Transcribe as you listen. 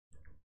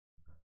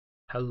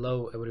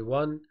Hello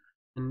everyone.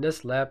 In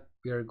this lab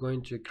we are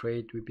going to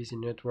create VPC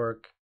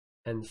network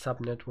and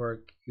subnetwork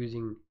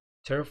using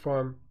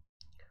Terraform,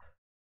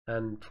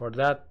 and for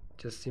that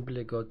just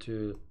simply go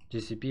to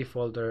GCP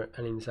folder,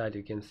 and inside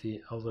you can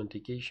see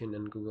authentication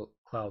and Google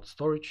Cloud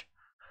Storage,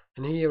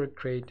 and here we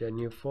create a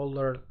new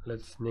folder.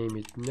 Let's name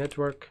it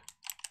network,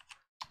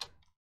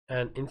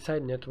 and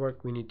inside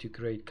network we need to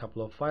create a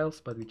couple of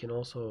files, but we can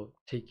also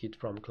take it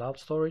from cloud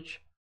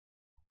storage.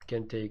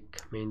 Can take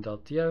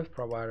main.tf,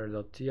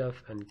 provider.tf,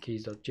 and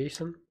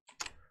keys.json.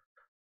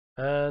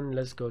 And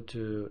let's go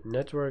to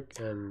network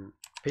and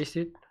paste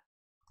it.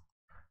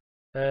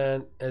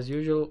 And as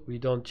usual, we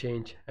don't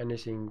change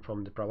anything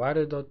from the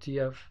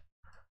provider.tf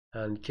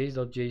and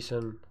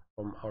keys.json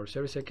from our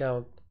service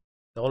account.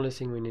 The only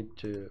thing we need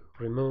to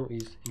remove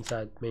is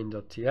inside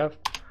main.tf.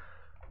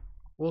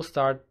 We'll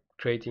start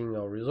creating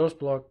our resource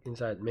block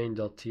inside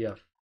main.tf.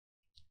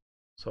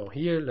 So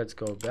here, let's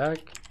go back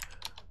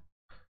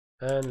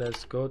and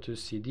let's go to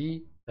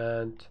cd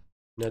and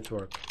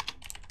network,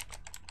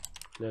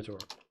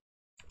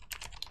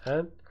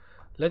 and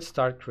let's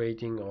start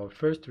creating our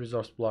first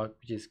resource block,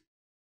 which is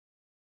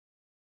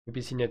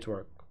VPC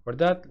network. For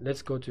that,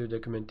 let's go to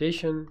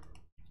documentation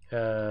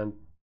and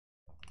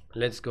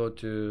let's go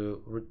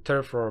to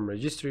Terraform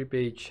registry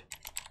page,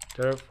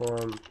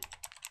 Terraform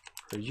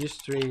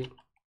registry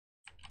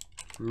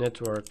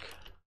network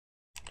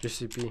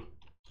GCP.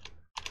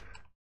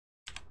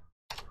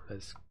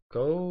 Let's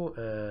go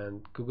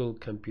and Google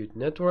Compute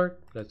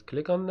Network. Let's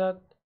click on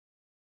that.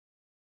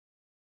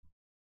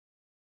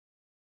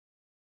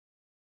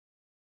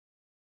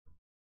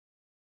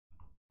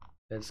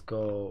 Let's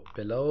go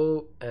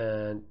below,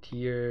 and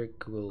here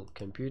Google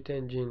Compute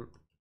Engine,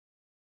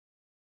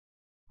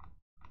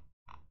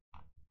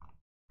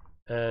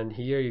 and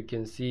here you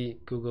can see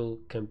Google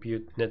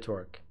Compute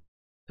Network.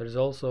 There's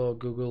also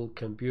Google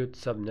Compute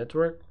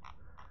Subnetwork.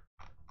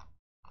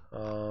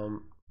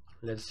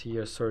 Let's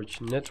here search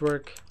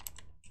network,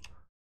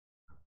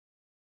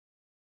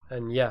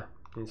 and yeah,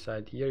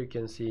 inside here you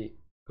can see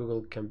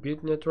Google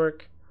Compute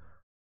Network.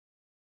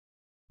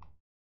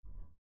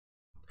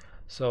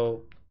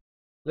 So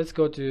let's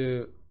go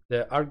to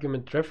the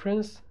argument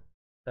reference,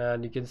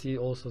 and you can see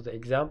also the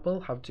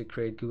example how to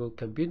create Google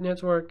Compute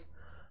Network,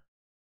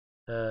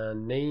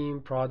 and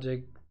name,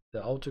 project,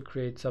 the auto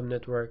create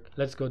subnetwork.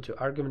 Let's go to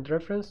argument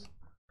reference,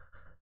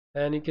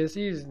 and you can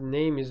see his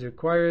name is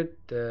required,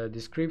 the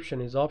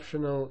description is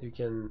optional. You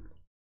can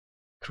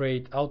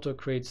create auto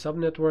create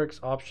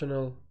subnetworks,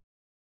 optional,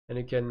 and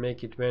you can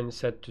make it when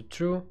set to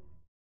true,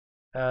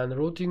 and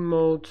routing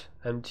mode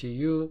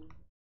MTU,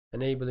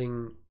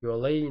 enabling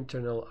ULA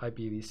internal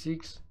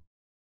IPv6,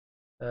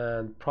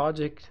 and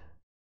project,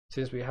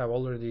 since we have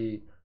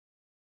already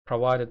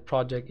provided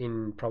project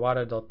in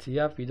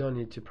provider.tf, we don't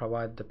need to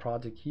provide the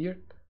project here.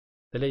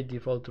 Delete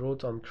default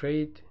route on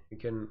create, you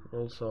can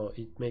also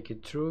make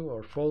it true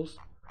or false.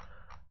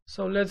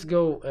 So let's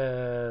go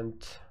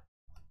and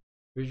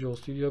Visual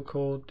Studio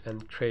Code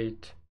and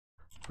create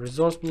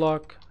resource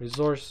block.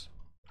 Resource,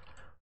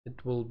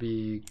 it will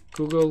be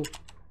Google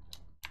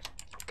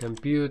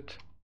Compute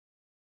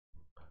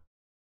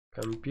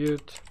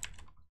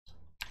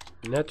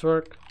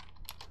Network,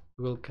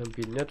 Google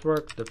Compute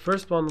Network. The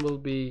first one will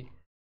be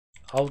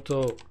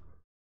auto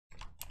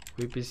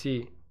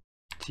VPC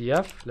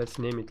TF, let's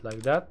name it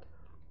like that,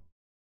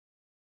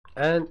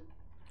 and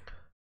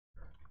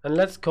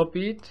let's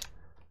copy it,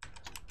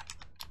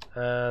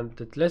 and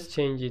let's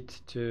change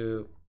it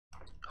to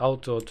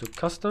auto to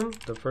custom.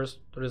 The first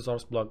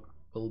resource block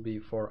will be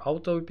for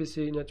auto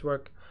VPC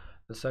network,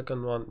 the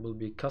second one will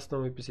be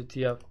custom VPC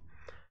TF,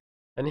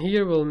 and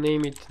here we'll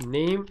name it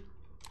name,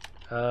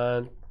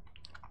 and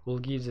we'll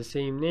give the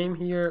same name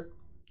here,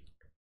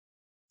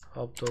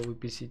 auto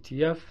VPC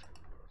TF,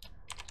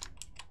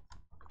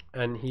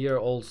 and here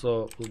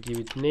also we'll give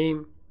it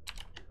name,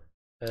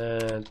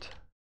 and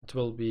it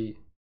will be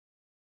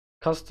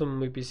custom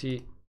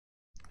VPC,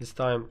 this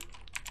time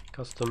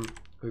custom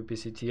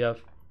VPC TF.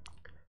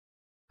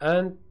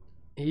 And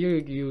here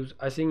you use,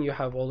 I think you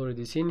have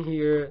already seen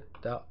here,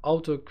 the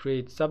auto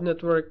create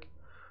subnetwork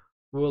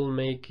will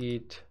make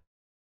it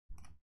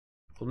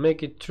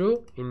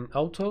true in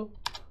auto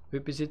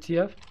VPC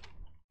TF.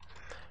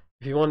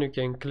 If you want, you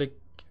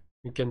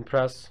can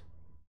press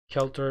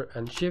Ctrl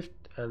and Shift,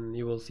 and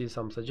you will see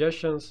some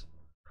suggestions,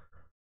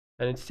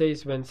 and it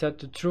says when set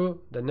to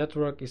true, the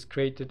network is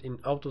created in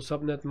auto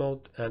subnet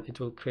mode, and it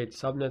will create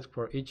subnets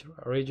for each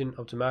region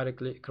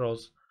automatically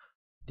across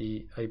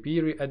the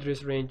IP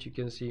address range. You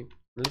can see,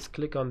 let's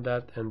click on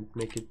that and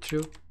make it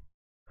true,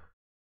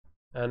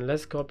 and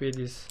let's copy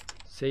this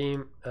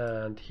same,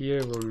 and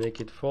here we'll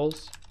make it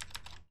false.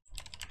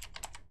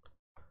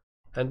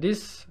 And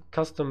this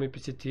custom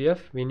VPC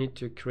TF, we need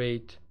to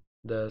create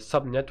the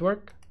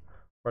subnetwork.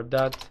 For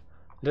that,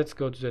 let's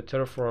go to the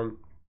Terraform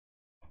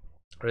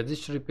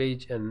registry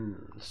page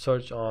and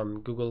search on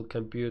Google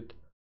Compute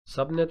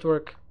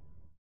Subnetwork.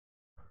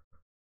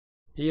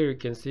 Here you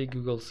can see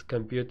Google's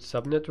Compute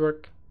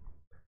Subnetwork,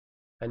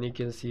 and you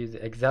can see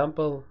the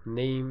example,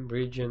 name,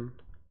 region,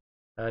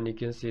 and you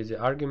can see the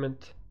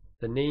argument,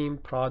 the name,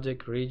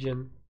 project,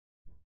 region.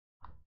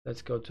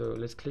 Let's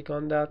click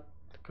on that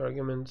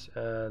arguments,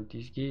 and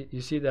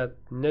you see that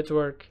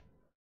network,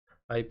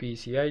 IP,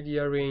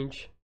 CIDR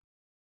range,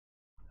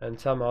 and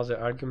some other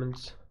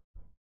arguments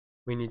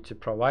we need to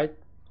provide.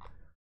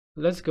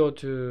 Let's go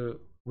to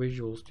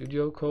Visual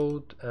Studio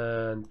Code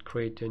and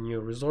create a new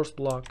resource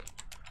block.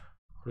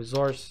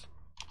 Resource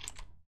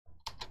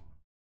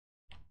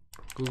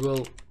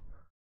Google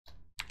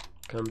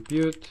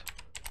Compute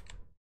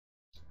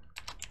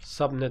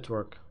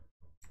subnetwork,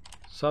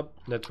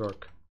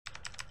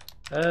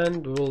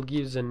 and we'll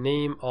give the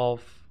name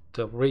of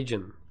the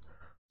region.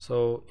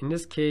 So in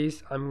this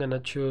case, I'm gonna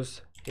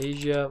choose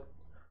Asia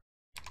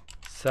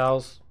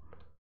Southeast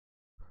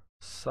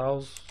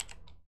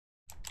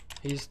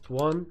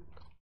 1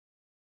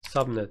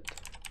 subnet.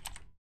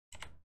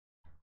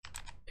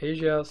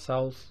 Asia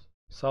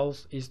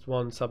Southeast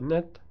 1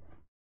 subnet,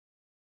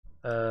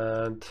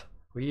 and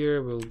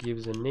here we'll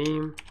give the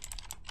name,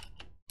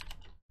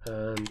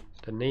 and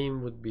the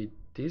name would be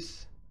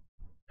this,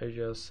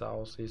 Asia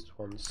Southeast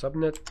 1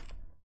 subnet,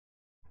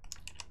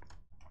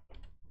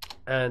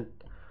 and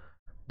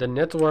the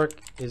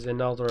network is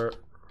another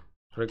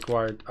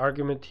required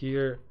argument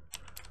here.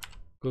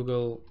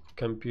 Google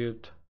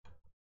Compute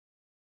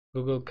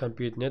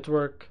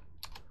Network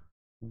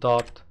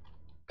dot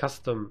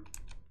custom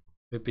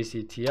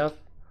VPC TF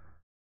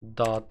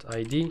dot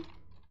ID,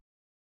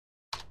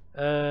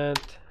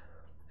 and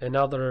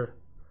another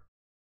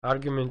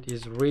argument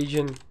is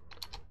region.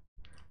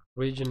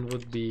 Region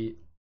would be,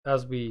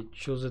 as we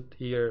choose it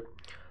here,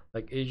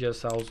 like Asia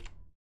Southeast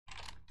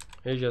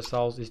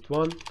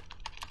 1,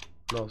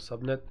 no,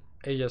 subnet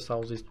Asia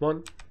Southeast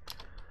 1,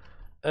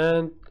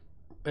 and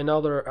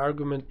another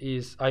argument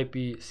is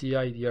IP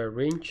CIDR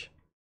range.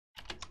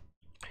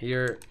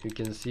 Here you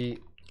can see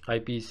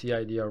IP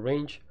CIDR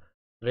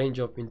range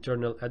of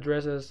internal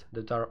addresses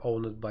that are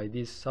owned by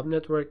this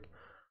subnetwork.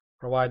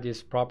 Provide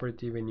this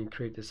property when you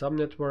create a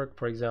subnetwork.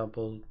 For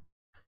example,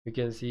 you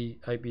can see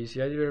IP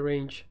CIDR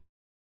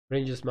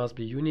ranges must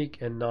be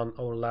unique and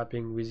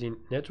non-overlapping within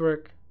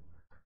network.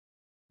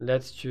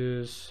 Let's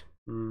choose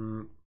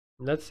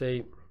let's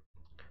say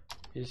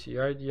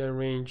CIDR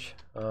range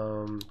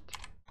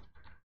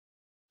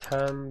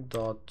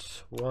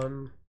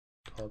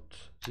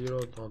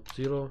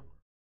 10.1.0.0,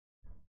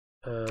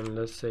 and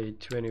let's say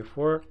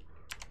 24,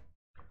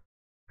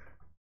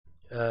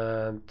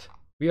 and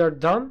we are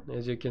done.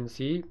 As you can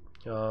see,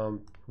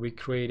 we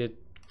created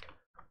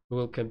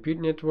Google Compute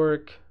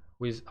Network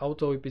with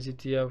auto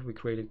VPCTF, we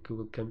created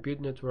Google Compute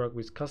Network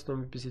with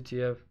custom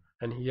VPCTF,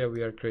 and here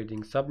we are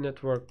creating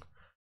subnetwork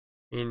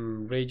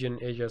in region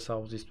Asia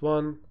Southeast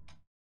 1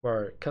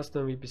 for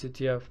custom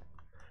VPCTF.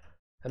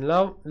 And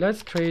now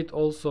let's create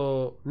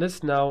also,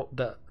 let's now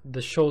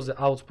show the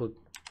output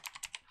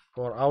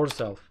for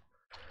ourselves.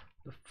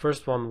 The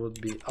first one would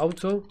be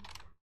auto,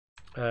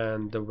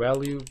 and the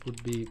value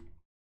would be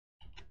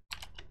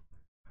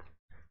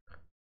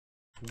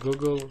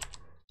Google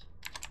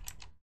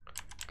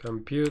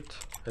Compute.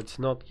 It's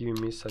not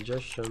giving me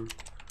suggestion.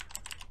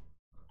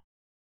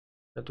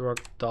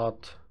 Network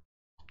dot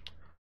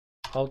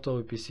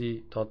auto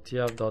VPC dot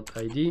tf dot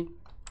id,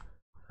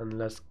 and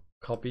let's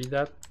copy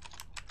that,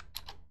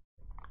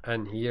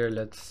 and here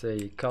let's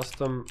say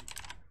custom,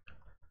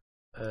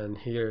 and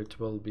here it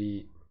will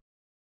be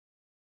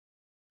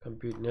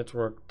compute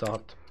network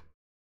dot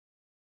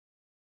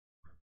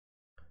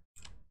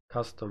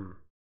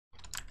custom.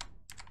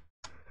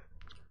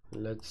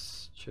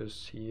 Let's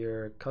choose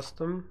here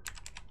custom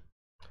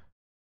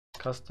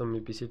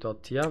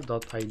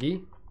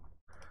vpc.tf.id.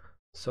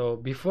 So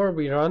before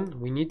we run,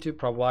 we need to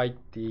provide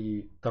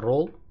the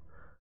role.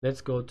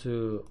 Let's go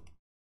to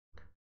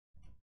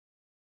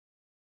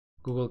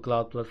Google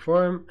Cloud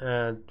Platform,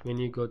 and when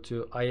you go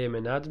to IAM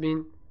and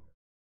admin,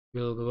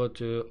 we'll go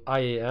to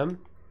IAM,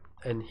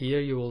 and here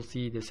you will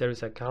see the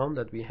service account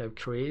that we have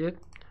created.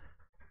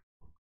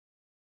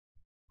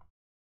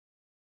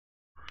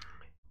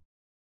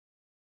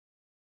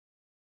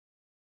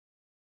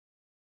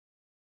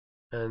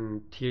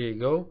 And here you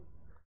go,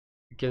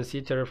 you can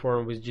see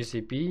Terraform with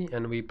GCP,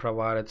 and we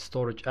provided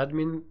storage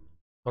admin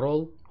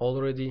role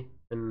already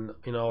in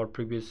our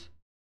previous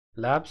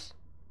labs.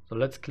 So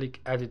let's click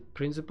edit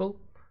principal,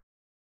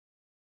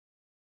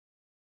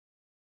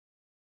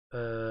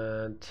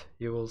 and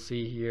you will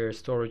see here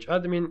storage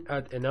admin,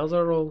 add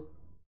another role,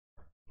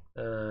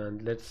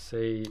 and let's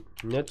say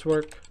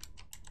network.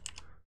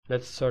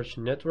 Let's search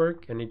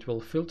network, and it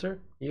will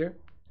filter here.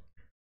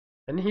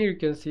 And here you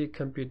can see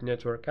compute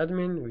network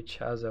admin, which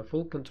has a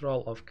full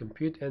control of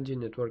compute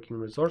engine networking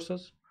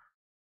resources.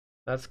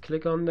 Let's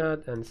click on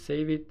that and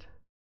save it.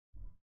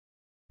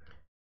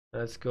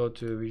 Let's go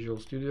to Visual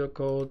Studio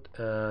Code,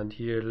 and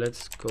here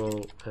let's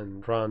go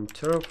and run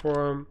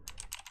Terraform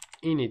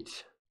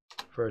init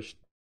first.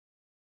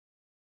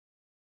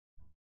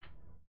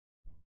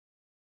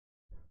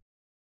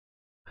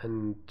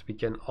 And we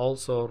can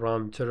also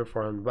run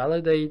Terraform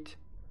validate.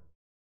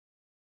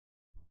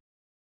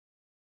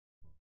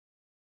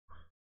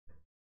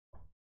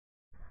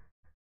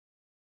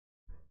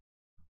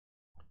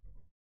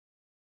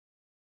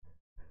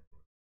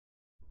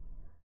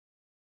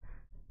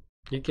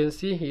 You can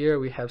see here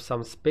we have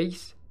some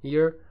space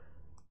here.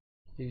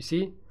 You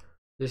see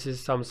this is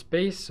some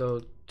space,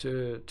 so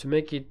to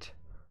make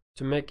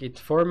it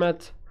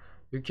format,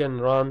 you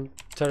can run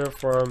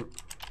Terraform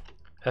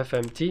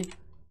fmt,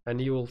 and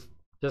you will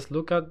just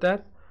look at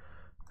that.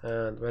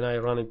 And when I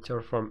run it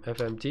Terraform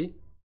fmt,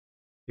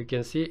 you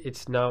can see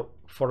it's now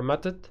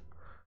formatted.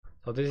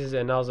 So this is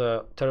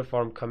another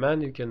Terraform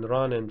command you can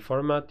run and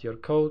format your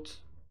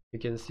codes. You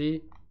can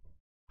see.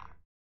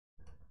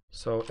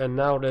 So, and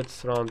now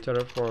let's run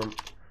Terraform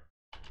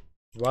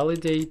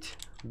validate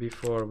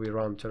before we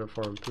run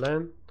Terraform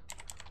plan.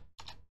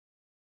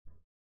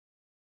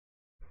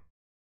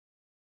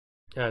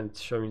 And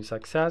it's showing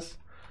success.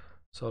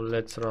 So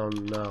let's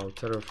run now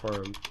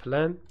Terraform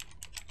plan.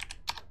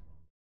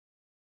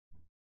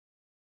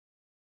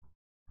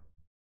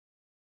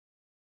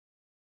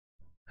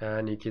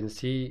 And you can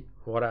see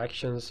what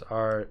actions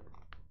are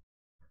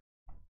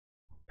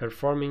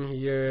performing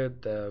here.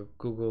 The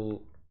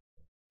Google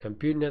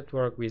Compute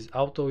Network with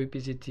Auto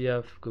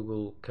VPCTF,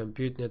 Google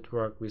Compute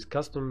Network with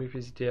Custom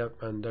VPCTF,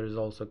 and there is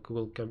also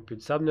Google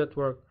Compute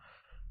Subnetwork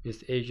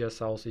with Asia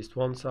Southeast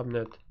 1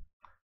 subnet.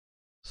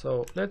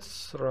 So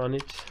let's run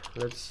it.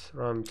 Let's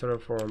run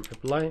Terraform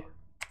apply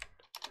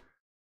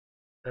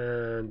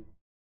and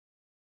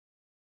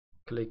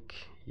click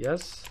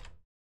yes.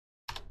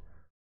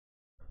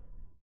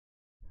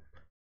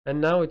 And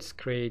now it's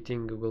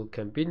creating Google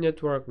Compute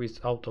Network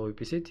with Auto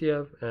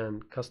VPCTF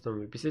and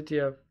Custom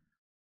VPCTF.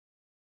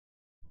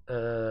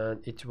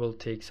 And it will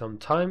take some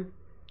time.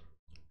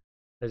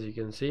 As you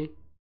can see,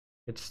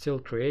 it's still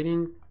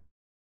creating.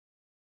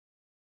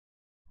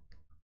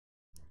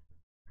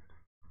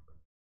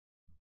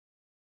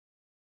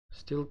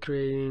 Still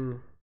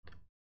creating.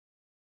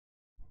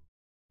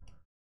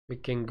 We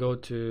can go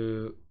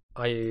to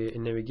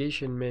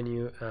navigation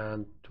menu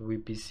and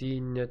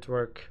VPC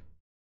Network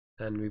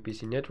and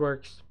VPC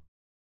Networks.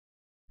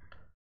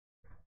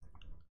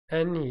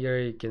 And here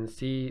you can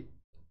see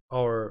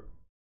our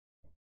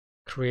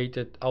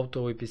created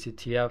Auto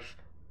VPCTF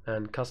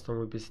and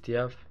Custom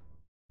VPCTF.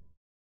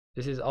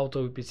 This is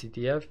Auto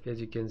VPCTF,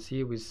 as you can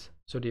see, with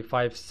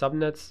 35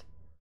 subnets,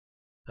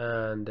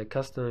 and the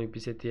Custom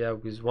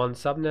VPCTF with 1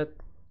 subnet.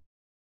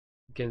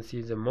 You can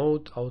see the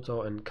mode,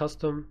 Auto and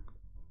Custom.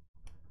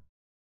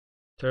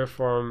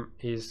 Terraform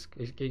is,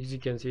 as you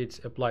can see, it's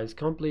applies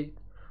complete.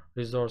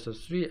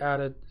 Resources 3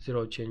 added,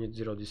 0 changed,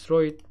 0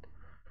 destroyed.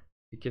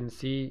 You can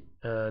see,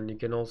 and you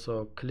can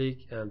also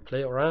click and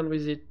play around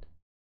with it.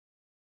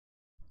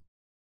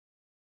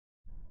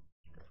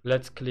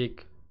 Let's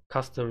click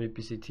Custom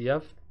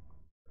VPCTF,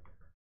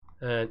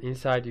 and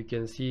inside you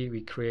can see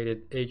we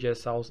created Asia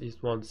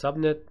Southeast 1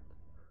 subnet,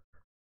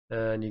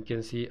 and you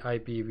can see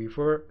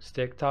IPv4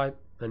 stack type,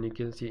 and you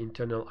can see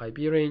internal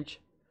IP range.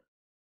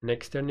 An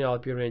external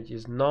IP range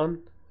is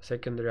none.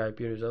 Secondary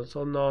IP range is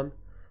also none.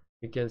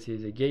 You can see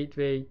the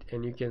gateway,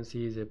 and you can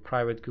see the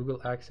private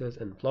Google access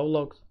and flow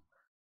logs.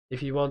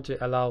 If you want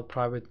to allow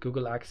private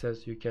Google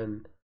access, you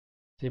can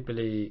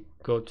simply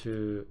go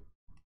to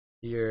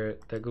here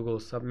the Google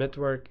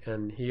subnetwork,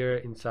 and here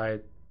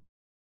inside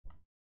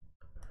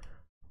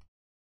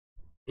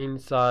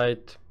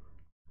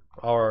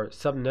our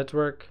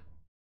subnetwork,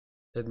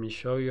 let me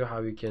show you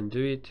how you can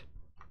do it.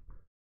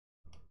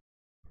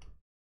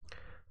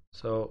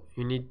 So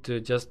you need to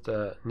just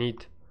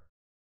need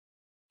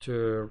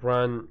to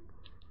run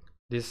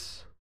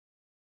this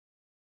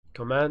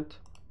command.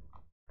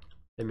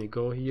 Let me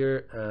go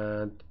here,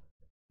 and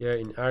here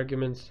in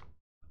arguments,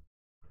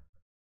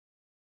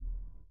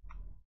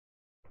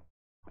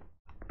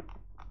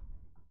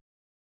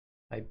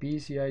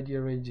 IP CID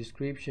range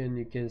description,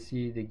 you can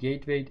see the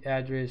gateway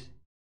address,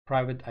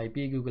 private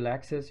IP Google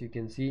access. You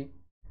can see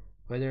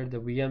whether the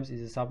VMs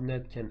is a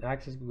subnet can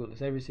access Google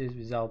services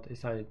without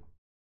assigned.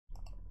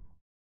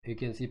 You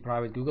can see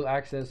private Google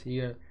access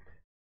here.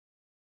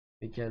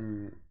 We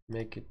can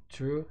make it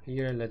true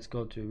here. Let's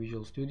go to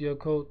Visual Studio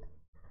Code,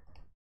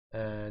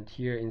 and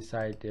here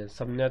inside the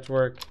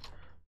subnetwork,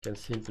 you can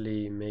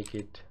simply make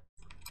it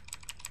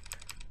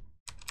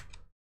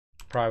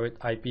private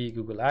IP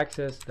Google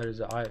access. There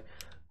is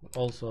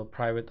also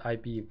private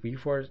IP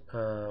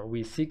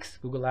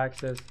v6 Google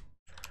access.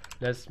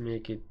 Let's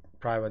make it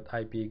private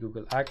IP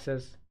Google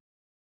access,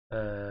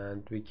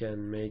 and we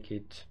can make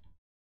it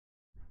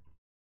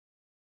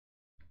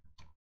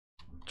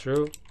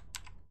true.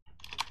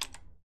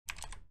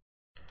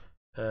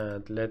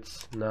 And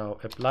let's now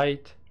apply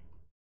it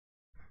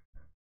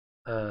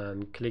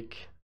and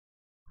click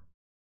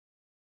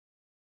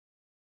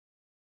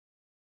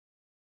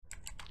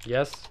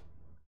yes,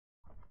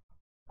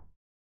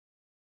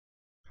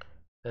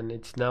 and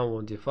it's now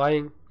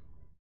modifying.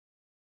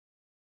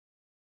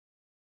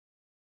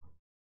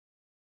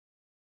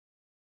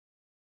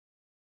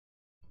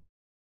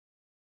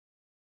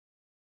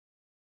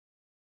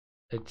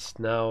 It's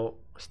now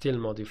still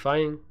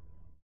modifying.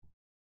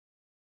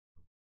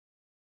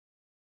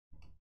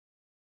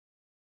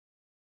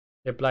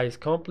 Apply is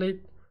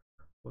complete.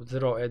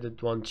 0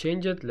 added, 1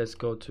 changed. Let's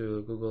go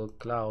to Google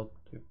Cloud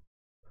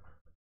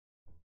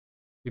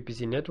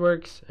VPC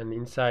networks, and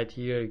inside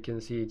here you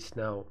can see it's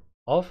now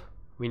off.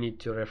 We need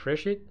to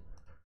refresh it.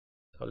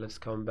 So let's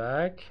come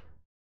back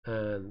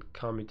and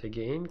commit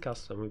again,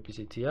 custom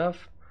VPC TF,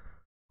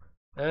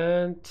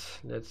 and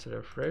let's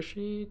refresh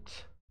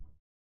it.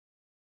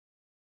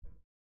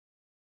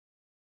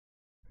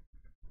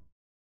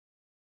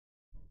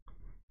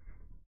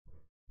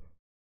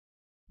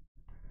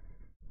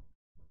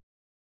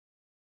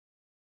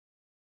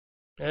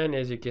 And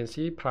as you can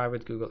see,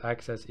 private Google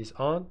access is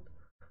on.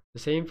 The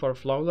same for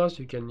Flawless,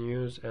 you can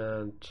use,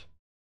 and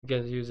you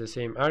can use the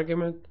same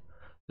argument.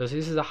 So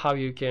this is how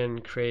you can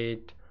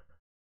create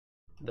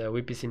the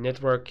VPC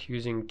network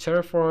using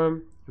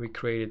Terraform. We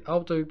created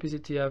auto VPC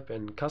TF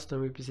and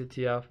custom VPC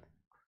TF,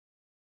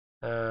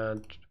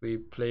 and we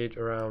played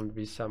around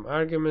with some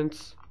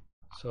arguments.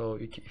 So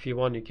if you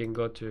want, you can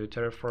go to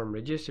Terraform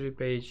registry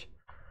page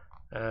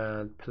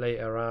and play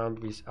around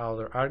with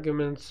other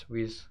arguments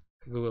with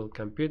Google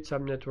Compute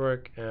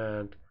Subnetwork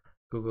and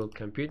Google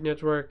Compute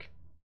Network.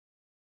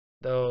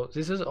 So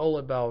this is all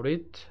about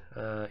it.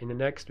 In the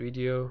next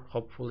video,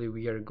 hopefully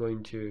we are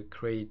going to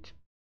create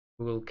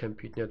Google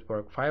Compute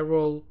Network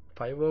firewall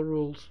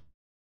rules,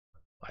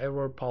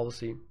 firewall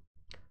policy.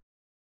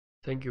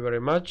 Thank you very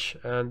much,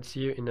 and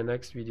see you in the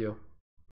next video.